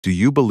Do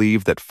you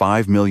believe that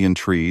 5 million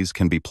trees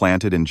can be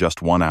planted in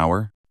just 1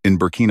 hour? In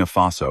Burkina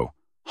Faso,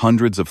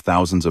 hundreds of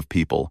thousands of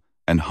people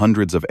and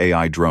hundreds of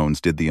AI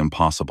drones did the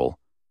impossible,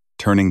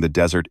 turning the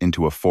desert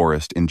into a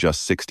forest in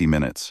just 60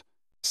 minutes.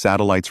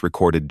 Satellites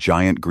recorded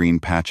giant green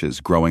patches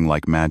growing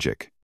like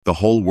magic. The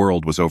whole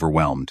world was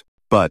overwhelmed.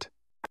 But,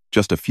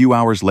 just a few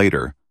hours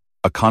later,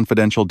 a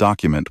confidential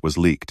document was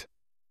leaked.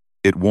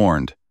 It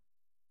warned,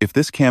 if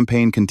this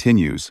campaign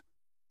continues,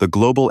 the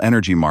global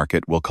energy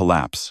market will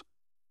collapse.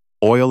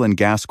 Oil and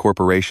gas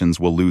corporations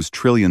will lose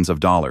trillions of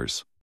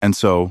dollars. And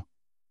so,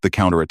 the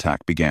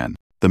counterattack began.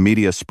 The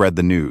media spread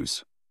the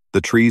news.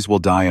 The trees will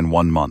die in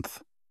 1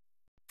 month.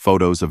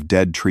 Photos of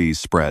dead trees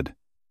spread.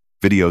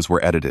 Videos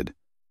were edited.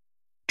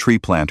 Tree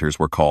planters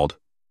were called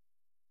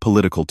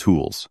political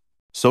tools.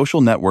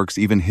 Social networks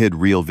even hid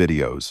real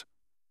videos,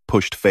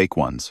 pushed fake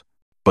ones.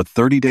 But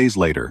 30 days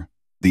later,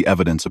 the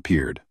evidence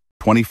appeared.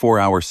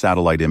 24-hour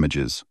satellite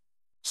images,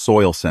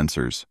 soil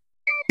sensors,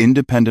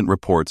 independent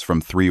reports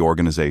from 3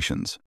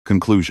 organizations.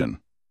 Conclusion: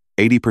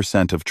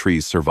 80% of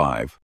trees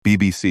survive.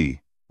 BBC,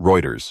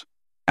 Reuters,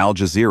 Al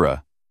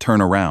Jazeera,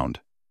 turn around.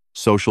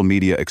 Social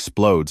media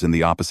explodes in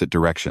the opposite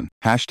direction.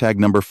 Hashtag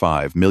number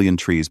 5 million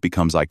trees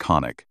becomes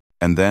iconic.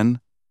 And then,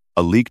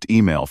 a leaked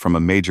email from a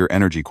major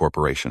energy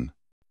corporation.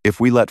 If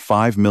we let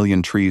 5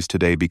 million trees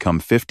today become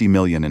 50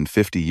 million in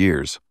 50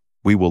 years,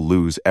 we will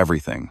lose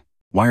everything.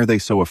 Why are they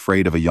so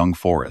afraid of a young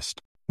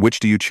forest? Which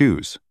do you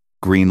choose?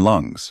 Green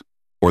lungs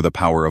or the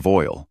power of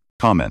oil?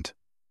 Comment: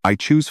 I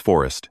choose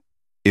forest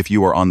if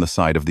you are on the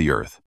side of the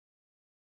earth.